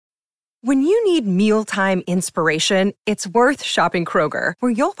When you need mealtime inspiration, it's worth shopping Kroger,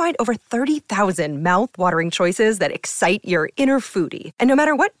 where you'll find over 30,000 mouth-watering choices that excite your inner foodie. And no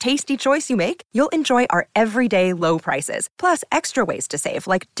matter what tasty choice you make, you'll enjoy our everyday low prices, plus extra ways to save,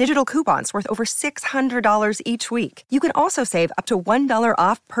 like digital coupons worth over $600 each week. You can also save up to $1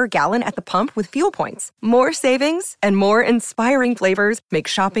 off per gallon at the pump with fuel points. More savings and more inspiring flavors make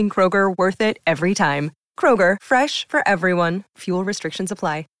shopping Kroger worth it every time. Kroger, fresh for everyone. Fuel restrictions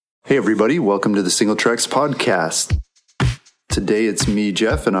apply. Hey everybody, welcome to the Single Tracks podcast. Today it's me,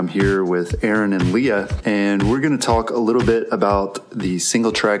 Jeff, and I'm here with Aaron and Leah, and we're going to talk a little bit about the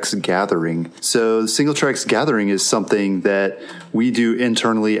Single Tracks Gathering. So the Single Tracks Gathering is something that we do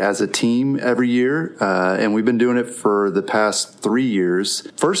internally as a team every year, and we've been doing it for the past 3 years.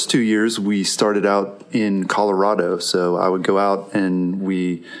 First 2 years, we started out in Colorado, so I would go out and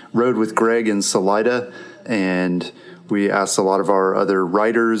we rode with Greg in Salida, and we asked a lot of our other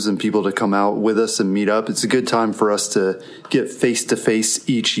writers and people to come out with us and meet up. It's a good time for us to get face-to-face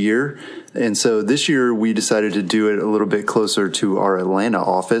each year. And so this year we decided to do it a little bit closer to our Atlanta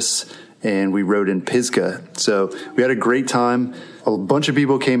office, and we rode in Pisgah. So we had a great time. A bunch of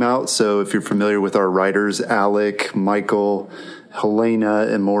people came out. So if you're familiar with our writers, Alec, Michael, Helena,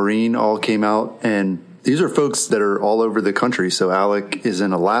 and Maureen all came out, and these are folks that are all over the country. So Alec is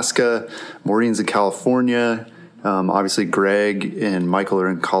in Alaska, Maureen's in California. Obviously, Greg and Michael are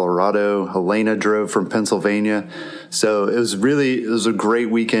in Colorado. Helena drove from Pennsylvania. So it was a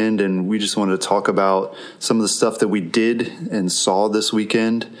great weekend, and we just wanted to talk about some of the stuff that we did and saw this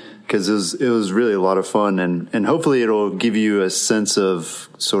weekend, because it was really a lot of fun, and hopefully it'll give you a sense of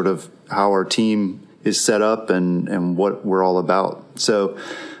sort of how our team is set up and what we're all about. So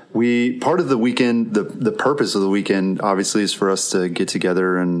part of the weekend, the purpose of the weekend, obviously, is for us to get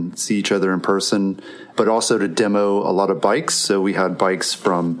together and see each other in person, but also to demo a lot of bikes. So we had bikes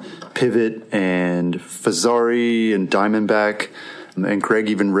from Pivot and Fazari and Diamondback. And Craig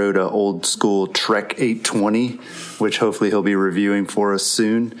even rode an old school Trek 820, which hopefully he'll be reviewing for us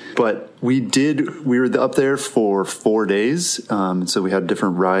soon. But we were up there for 4 days. So we had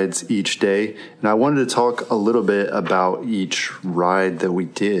different rides each day. And I wanted to talk a little bit about each ride that we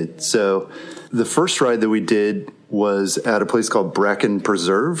did. So the first ride that we did was at a place called Bracken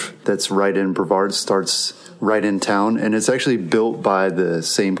Preserve. That's right in Brevard, starts right in town. And it's actually built by the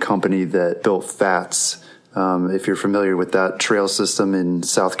same company that built FATS. If you're familiar with that trail system in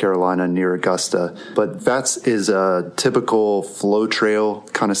South Carolina near Augusta. But FATS is a typical flow trail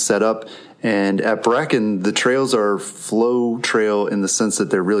kind of setup. And at Bracken, the trails are flow trail in the sense that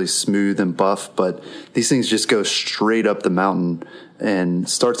they're really smooth and buff, but these things just go straight up the mountain and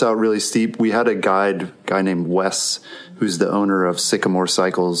starts out really steep. We had a guy named Wes, who's the owner of Sycamore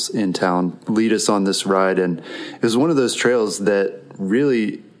Cycles in town, lead us on this ride. And it was one of those trails that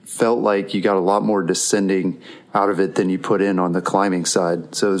really felt like you got a lot more descending out of it than you put in on the climbing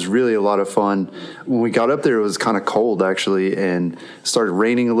side. So it was really a lot of fun. When we got up there, it was kind of cold actually, and started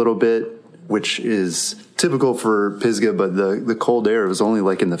raining a little bit, which is typical for Pisgah, but the cold air was only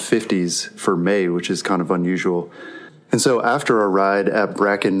like in the 50s for May, which is kind of unusual. And so after our ride at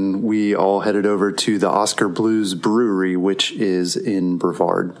Bracken, we all headed over to the Oscar Blues Brewery, which is in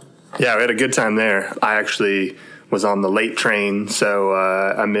Brevard. Yeah, we had a good time there. I actually was on the late train, so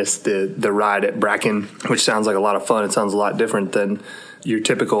I missed the ride at Bracken, which sounds like a lot of fun. It sounds a lot different than your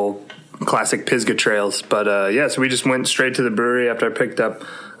typical classic Pisgah trails. But so we just went straight to the brewery after I picked up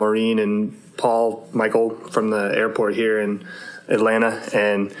Maureen and Michael from the airport here in Atlanta.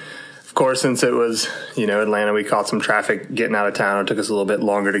 And of course, since it was, Atlanta, we caught some traffic getting out of town. It took us a little bit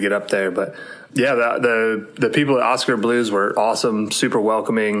longer to get up there, but yeah, the people at Oscar Blues were awesome, super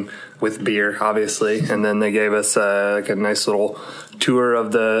welcoming with beer, obviously, and then they gave us like a nice little tour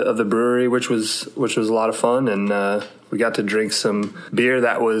of the brewery, which was a lot of fun, and we got to drink some beer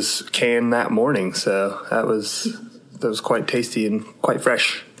that was canned that morning, so that was quite tasty and quite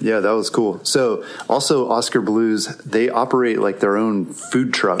fresh. Yeah, that was cool. So also Oscar Blues, they operate like their own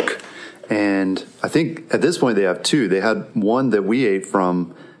food truck, and I think at this point they have two. They had one that we ate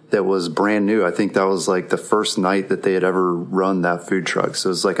from that was brand new. I think that was like the first night that they had ever run that food truck. So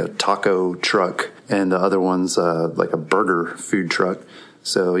it was like a taco truck, and the other one's like a burger food truck.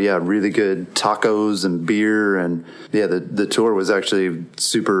 So yeah, really good tacos and beer. And yeah, the tour was actually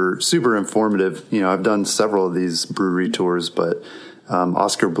super, super informative. I've done several of these brewery tours, but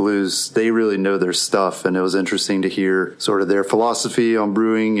Oscar Blues, they really know their stuff. And it was interesting to hear sort of their philosophy on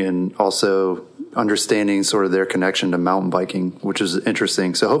brewing, and also understanding sort of their connection to mountain biking, which is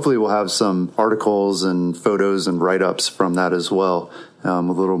interesting. So hopefully we'll have some articles and photos and write-ups from that as well, with a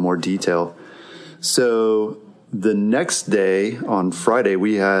little more detail. So the next day, on Friday,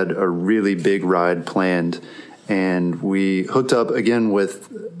 we had a really big ride planned, and we hooked up again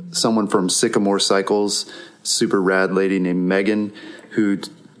with someone from Sycamore Cycles, super rad lady named Megan, who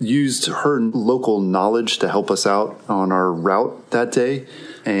used her local knowledge to help us out on our route that day.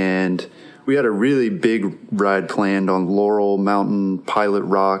 And we had a really big ride planned on Laurel Mountain, Pilot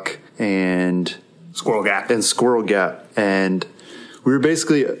Rock, and Squirrel Gap. And we were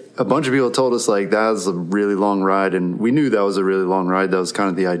basically, a bunch of people told us like that was a really long ride, and we knew that was a really long ride. That was kind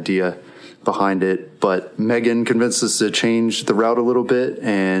of the idea behind it. But Megan convinced us to change the route a little bit,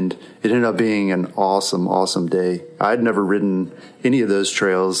 and it ended up being an awesome day. I'd never ridden any of those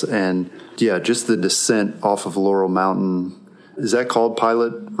trails, and yeah, just the descent off of Laurel Mountain. Is that called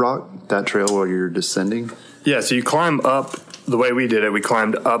Pilot Rock, that trail where you're descending? Yeah, so you climb up, the way we did it, we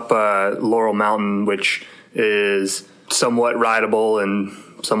climbed up Laurel Mountain, which is somewhat rideable and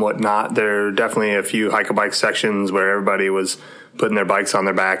somewhat not. There are definitely a few hike-a-bike sections where everybody was putting their bikes on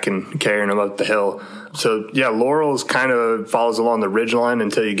their back and carrying them up the hill. So yeah, Laurel's kind of follows along the ridgeline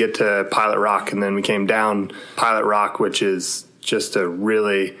until you get to Pilot Rock, and then we came down Pilot Rock, which is just a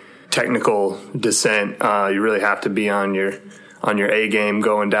really technical descent. You really have to be on your A game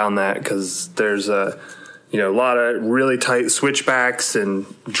going down that, because there's a lot of really tight switchbacks and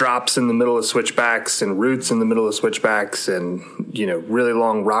drops in the middle of switchbacks and roots in the middle of switchbacks and, really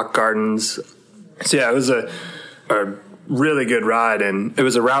long rock gardens. So yeah, it was a really good ride, and it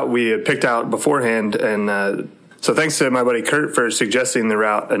was a route we had picked out beforehand. And so thanks to my buddy Kurt for suggesting the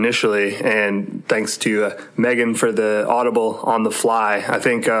route initially, and thanks to Megan for the audible on the fly. I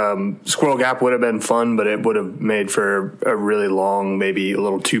think Squirrel Gap would have been fun, but it would have made for a really long, maybe a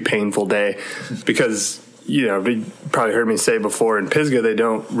little too painful day, because you probably heard me say before, in Pisgah, they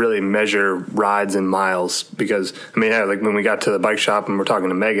don't really measure rides in miles, because, like when we got to the bike shop and we're talking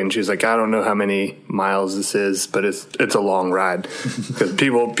to Megan, she's like, I don't know how many miles this is, but it's a long ride, because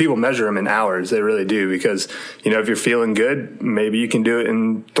people measure them in hours. They really do, because, if you're feeling good, maybe you can do it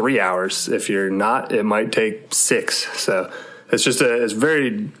in 3 hours. If you're not, it might take 6. So it's just it's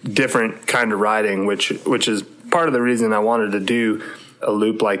very different kind of riding, which is part of the reason I wanted to do a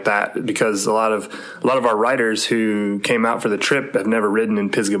loop like that, because a lot of our riders who came out for the trip have never ridden in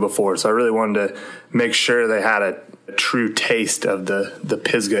Pisgah before. So I really wanted to make sure they had a true taste of the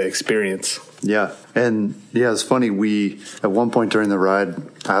Pisgah experience. Yeah. And yeah, it's funny. At one point during the ride,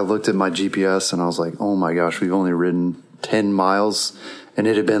 I looked at my GPS and I was like, oh my gosh, we've only ridden 10 miles and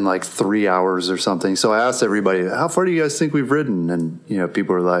it had been like 3 hours or something. So I asked everybody, how far do you guys think we've ridden? And,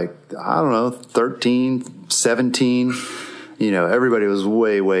 people were like, I don't know, 13, 17. Everybody was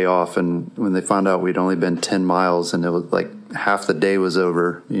way, way off. And when they found out we'd only been 10 miles and it was like half the day was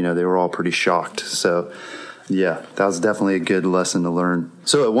over, they were all pretty shocked. So, yeah, that was definitely a good lesson to learn.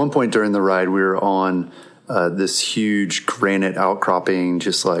 So at one point during the ride, we were on this huge granite outcropping,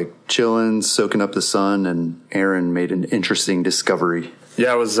 just like chilling, soaking up the sun. And Aaron made an interesting discovery.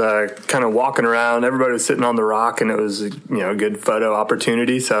 Yeah, I was kind of walking around. Everybody was sitting on the rock, and it was, a good photo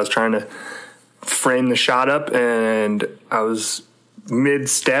opportunity. So I was trying to frame the shot up, and I was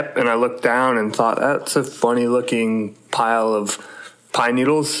mid-step, and I looked down and thought, that's a funny looking pile of pine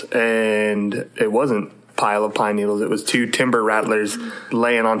needles. And it wasn't a pile of pine needles. It was 2 timber rattlers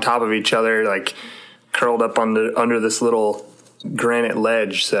laying on top of each other, like curled up under this little granite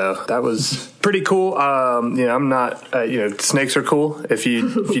ledge. So that was pretty cool. I'm not, snakes are cool if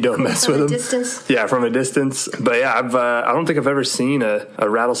you don't mess with them. From a distance? Yeah, from a distance. But yeah, I don't think I've ever seen a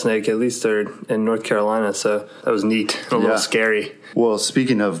rattlesnake, at least in North Carolina. So that was neat and a little scary. Well,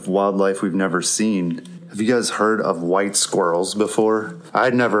 speaking of wildlife we've never seen, have you guys heard of white squirrels before?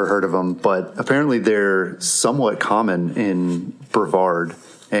 I'd never heard of them, but apparently they're somewhat common in Brevard.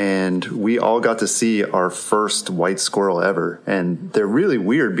 And we all got to see our first white squirrel ever. And they're really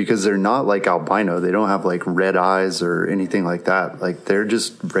weird because they're not like albino. They don't have like red eyes or anything like that. Like they're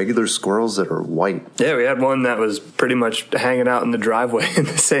just regular squirrels that are white. Yeah, we had one that was pretty much hanging out in the driveway in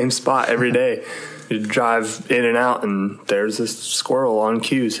the same spot every day. You drive in and out and there's this squirrel on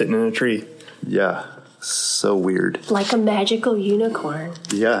cue sitting in a tree. Yeah. So weird. Like a magical unicorn.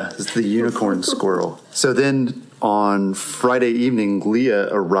 Yeah, it's the unicorn squirrel. So then on Friday evening, Leah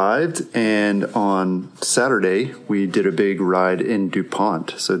arrived, and on Saturday, we did a big ride in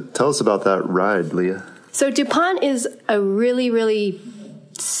DuPont. So tell us about that ride, Leah. So DuPont is a really, really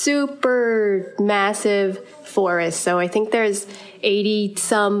super massive forest. So I think there's 80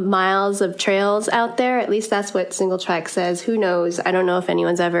 some miles of trails out there. At least that's what Single Track says. Who knows? I don't know if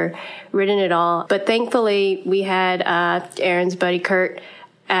anyone's ever ridden it all. But thankfully, we had Aaron's buddy Kurt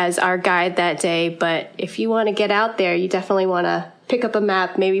as our guide that day. But if you want to get out there, you definitely want to pick up a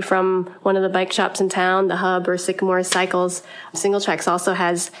map maybe from one of the bike shops in town, the Hub or Sycamore Cycles. Single Tracks also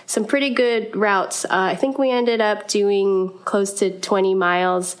has some pretty good routes. I think we ended up doing close to 20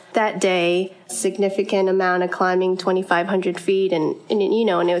 miles that day, significant amount of climbing, 2,500 feet. And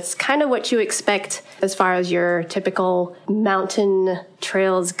it's kind of what you expect as far as your typical mountain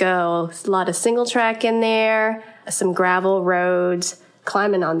trails go. There's a lot of single track in there, some gravel roads,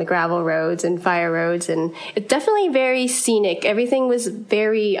 climbing on the gravel roads and fire roads, and it's definitely very scenic. Everything was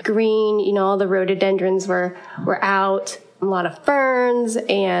very green. All the rhododendrons were out, a lot of ferns,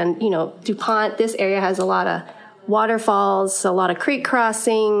 and DuPont, this area has a lot of waterfalls, a lot of creek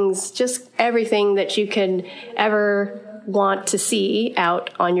crossings, just everything that you could ever want to see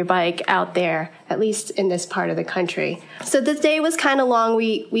out on your bike out there, at least in this part of the country. So the day was kind of long.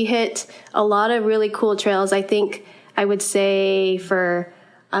 We hit a lot of really cool trails. I think I would say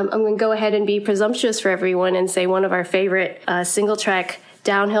I'm going to go ahead and be presumptuous for everyone and say one of our favorite single track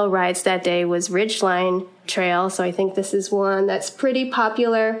downhill rides that day was Ridgeline Trail. So I think this is one that's pretty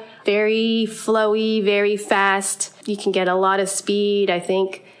popular, very flowy, very fast. You can get a lot of speed. I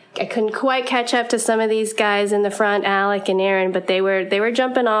think I couldn't quite catch up to some of these guys in the front, Alec and Aaron, but they were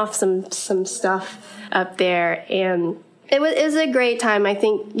jumping off some stuff up there, and it was a great time. I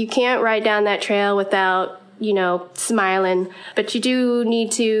think you can't ride down that trail without smiling, but you do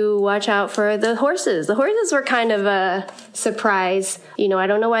need to watch out for the horses. The horses were kind of a surprise. I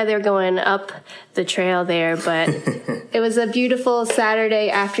don't know why they're going up the trail there, but it was a beautiful Saturday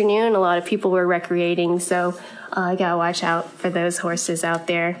afternoon. A lot of people were recreating, so I gotta watch out for those horses out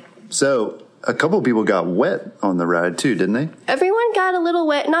there. So a couple of people got wet on the ride too, didn't they? Everyone got a little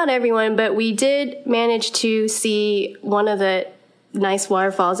wet. Not everyone, but we did manage to see one of the nice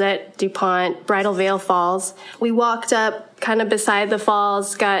waterfalls at DuPont, Bridal Veil Falls. We walked up kind of beside the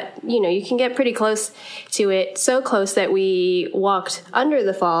falls, you can get pretty close to it, so close that we walked under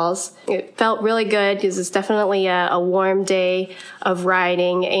the falls. It felt really good because it's definitely a warm day of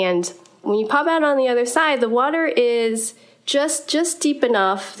riding. And when you pop out on the other side, the water is just deep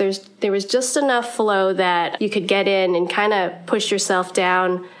enough. There was just enough flow that you could get in and kind of push yourself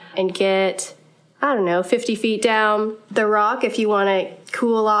down and get 50 feet down the rock if you want to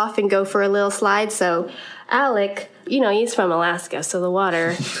cool off and go for a little slide. So Alec, he's from Alaska, so the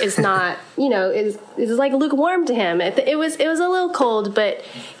water is not, is like lukewarm to him. It was a little cold, but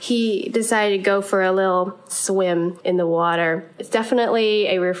he decided to go for a little swim in the water. It's definitely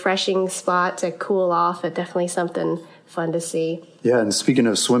a refreshing spot to cool off. It's definitely something fun to see. Yeah, and speaking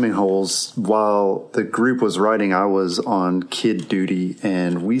of swimming holes, while the group was riding, I was on kid duty,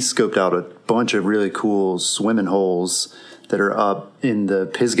 and we scoped out a bunch of really cool swimming holes that are up in the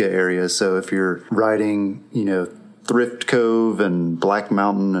Pisgah area. So if you're riding, Thrift Cove and Black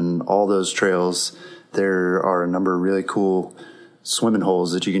Mountain and all those trails, there are a number of really cool swimming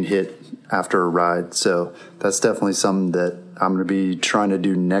holes that you can hit after a ride. So that's definitely something that I'm going to be trying to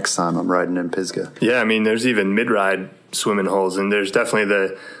do next time I'm riding in Pisgah. Yeah, there's even mid-ride swimming holes, and there's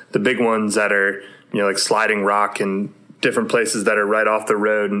definitely the big ones that are, like Sliding Rock and different places that are right off the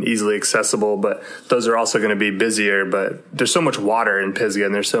road and easily accessible, but those are also going to be busier. But there's so much water in Pisgah,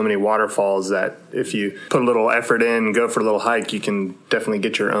 and there's so many waterfalls that if you put a little effort in and go for a little hike, you can definitely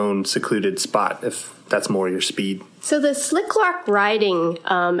get your own secluded spot if that's more your speed. So the slick rock riding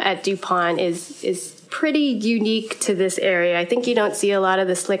at DuPont is pretty unique to this area. I think you don't see a lot of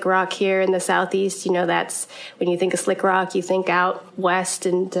the slick rock here in the Southeast. That's when you think of slick rock, you think out west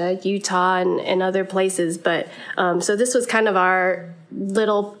and Utah and other places. But so this was kind of our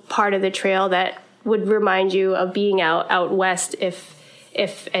little part of the trail that would remind you of being out west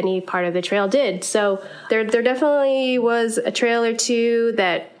if any part of the trail did. So there definitely was a trail or two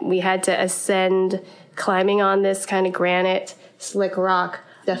that we had to ascend, climbing on this kind of granite slick rock.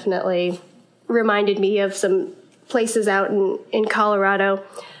 Definitely reminded me of some places out in Colorado.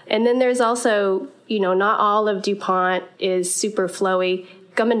 And then there's also, not all of DuPont is super flowy.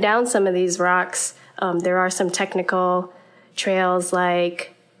 Coming down some of these rocks, there are some technical trails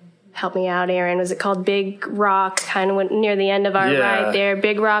like, help me out, Aaron, was it called Big Rock? Kind of went near the end of our ride there.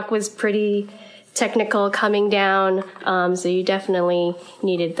 Big Rock was pretty technical coming down. So you definitely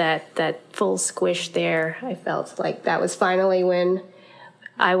needed that full squish there. I felt like that was finally when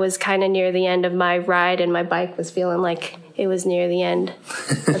I was kind of near the end of my ride, and my bike was feeling like it was near the end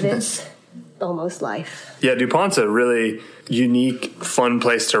of its almost life. Yeah, DuPont's a really unique, fun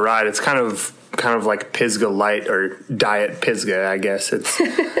place to ride. It's kind of like Pisgah Light or Diet Pisgah, I guess. It's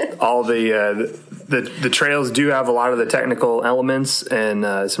all the trails do have a lot of the technical elements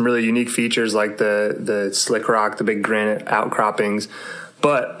and some really unique features like the slick rock, the big granite outcroppings.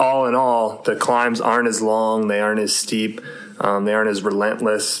 But all in all, the climbs aren't as long, they aren't as steep. They aren't as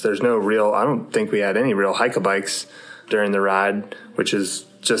relentless. There's no real, I don't think we had any real hike-a-bikes during the ride, which is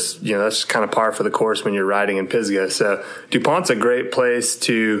just, that's kind of par for the course when you're riding in Pisgah. So DuPont's a great place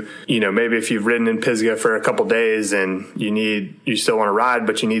to, maybe if you've ridden in Pisgah for a couple days and you still want to ride,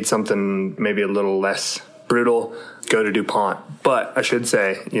 but you need something maybe a little less brutal, go to DuPont. But I should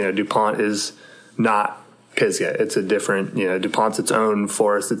say, DuPont is not Pisgah. It's a different, DuPont's its own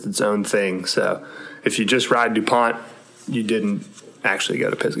forest. It's its own thing. So if you just ride DuPont, you didn't actually go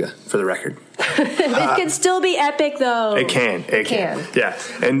to Pisgah, for the record. It can still be epic, though. It can. Yeah.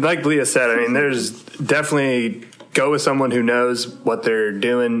 And like Leah said, there's definitely go with someone who knows what they're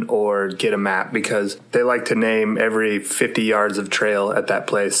doing or get a map, because they like to name every 50 yards of trail at that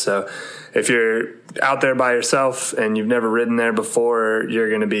place. So if you're out there by yourself and you've never ridden there before, you're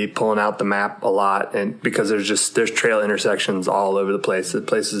going to be pulling out the map a lot, and because there's trail intersections all over the place. The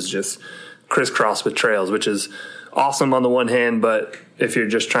place is just crisscrossed with trails, which is awesome on the one hand, but if you're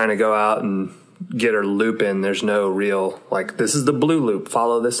just trying to go out and get a loop in, there's no real, this is the blue loop,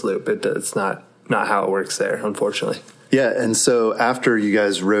 follow this loop. It's not how it works there, unfortunately. Yeah, and so after you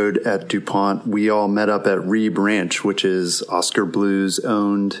guys rode at DuPont, we all met up at Reeb Ranch, which is Oscar Blues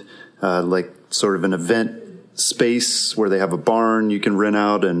owned, sort of an event space where they have a barn you can rent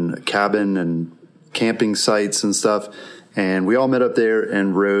out and a cabin and camping sites and stuff. And we all met up there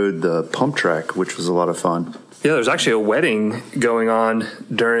and rode the pump track, which was a lot of fun. Yeah, there's actually a wedding going on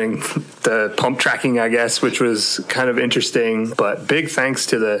during the pump tracking, I guess, which was kind of interesting. But big thanks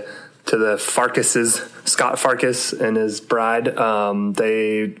to the Farkases, Scott Farkas and his bride.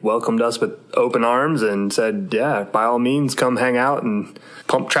 They welcomed us with open arms and said, yeah, by all means, come hang out and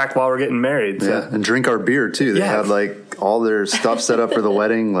pump track while we're getting married. So. Yeah, and drink our beer, too. They had, all their stuff set up for the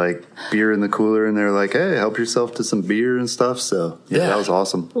wedding, beer in the cooler, and they're like, hey, help yourself to some beer and stuff. So, yeah. That was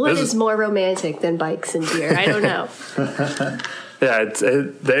awesome. What is more romantic than bikes and beer? I don't know. Yeah,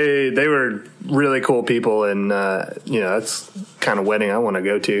 they were really cool people, and that's kind of wedding I want to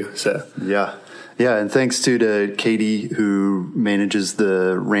go to. So yeah, and thanks to Katie, who manages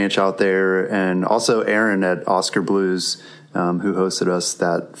the ranch out there, and also Aaron at Oscar Blues, who hosted us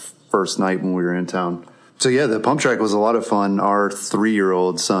that first night when we were in town. So yeah, the pump track was a lot of fun. Our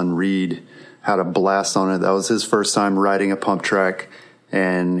 3-year-old son Reed had a blast on it. That was his first time riding a pump track,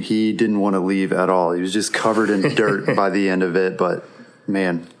 and he didn't want to leave at all. He was just covered in dirt by the end of it, but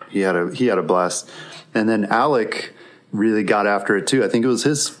man, he had a blast. And then Alec really got after it too. I think it was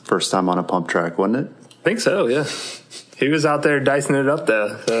his first time on a pump track, wasn't it? I think so, yeah. He was out there dicing it up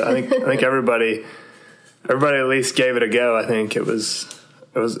though. So I think everybody at least gave it a go. I think it was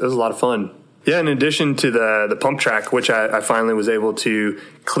a lot of fun. Yeah, in addition to the pump track, which I finally was able to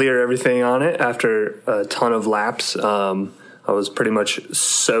clear everything on it after a ton of laps. I was pretty much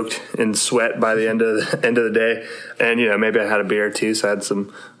soaked in sweat by the end of the day, and maybe I had a beer too, so I had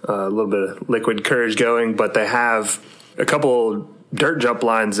a little bit of liquid courage going. But they have a couple dirt jump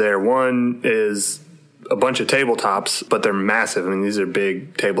lines there. One is a bunch of tabletops, but they're massive. These are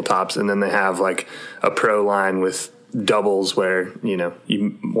big tabletops, and then they have a pro line with doubles where you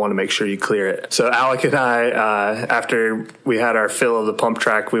want to make sure you clear it. So Alec and I, after we had our fill of the pump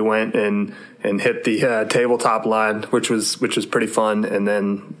track, we went and hit the tabletop line, which was pretty fun, and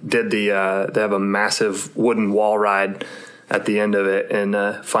then did they have a massive wooden wall ride at the end of it,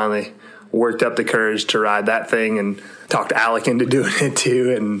 and finally worked up the courage to ride that thing and talked Alec into doing it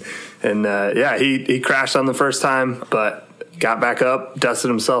too, and he crashed on the first time, but got back up, dusted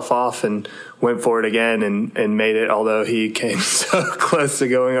himself off, and went for it again and made it, although he came so close to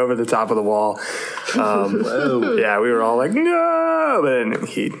going over the top of the wall. Yeah, we were all like, no, but then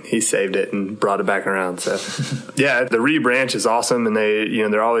he saved it and brought it back around. So yeah, the Reeb Ranch is awesome, and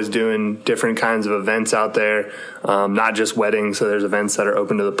they're always doing different kinds of events out there, not just weddings. So there's events that are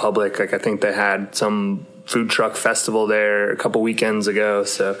open to the public. I think they had some food truck festival there a couple weekends ago.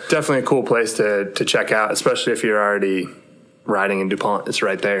 So definitely a cool place to check out, especially if you're already riding in DuPont. It's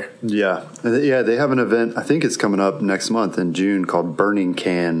right there. Yeah, they have an event, I think it's coming up next month in June, called Burning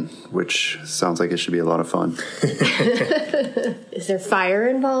Can, which sounds like it should be a lot of fun. Is there fire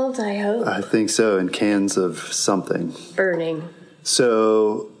involved? I hope. I think so, and cans of something. Burning.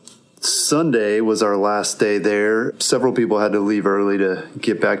 So Sunday was our last day there. Several people had to leave early to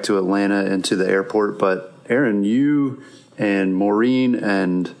get back to Atlanta and to the airport, but Aaron, you and Maureen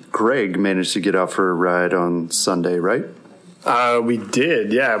and Greg managed to get out for a ride on Sunday, right? We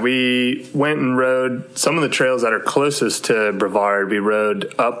did, yeah. We went and rode some of the trails that are closest to Brevard. We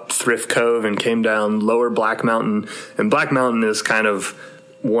rode up Thrift Cove and came down Lower Black Mountain. And Black Mountain is kind of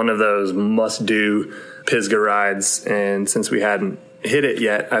one of those must-do Pisgah rides. And since we hadn't hit it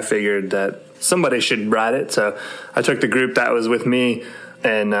yet, I figured that somebody should ride it. So I took the group that was with me,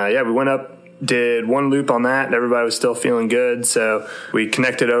 and we went up, did one loop on that, and everybody was still feeling good. So we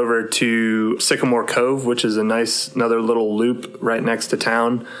connected over to Sycamore Cove, which is another little loop right next to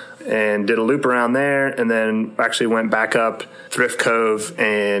town, and did a loop around there, and then actually went back up Thrift Cove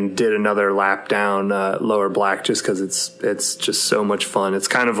and did another lap down Lower Black, just because it's just so much fun. It's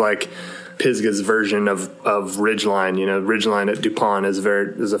kind of like Pisgah's version of Ridgeline. Ridgeline at DuPont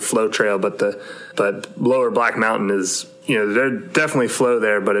is a flow trail, but Lower Black Mountain is, there definitely flow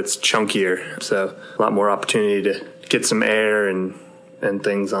there, but it's chunkier, so a lot more opportunity to get some air and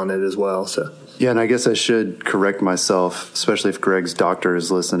things on it as well. So. Yeah, and I guess I should correct myself, especially if Greg's doctor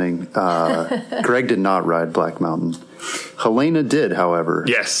is listening. Greg did not ride Black Mountain. Helena did, however.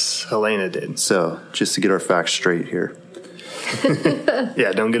 Yes, Helena did. So, just to get our facts straight here.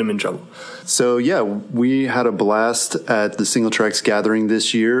 Yeah, don't get him in trouble. So, we had a blast at the Single Tracks Gathering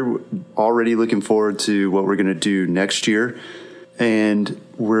this year. Already looking forward to what we're going to do next year. And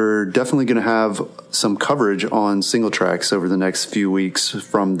we're definitely going to have some coverage on Single Tracks over the next few weeks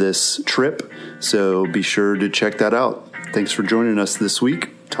from this trip. So be sure to check that out. Thanks for joining us this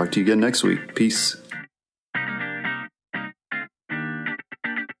week. Talk to you again next week. Peace.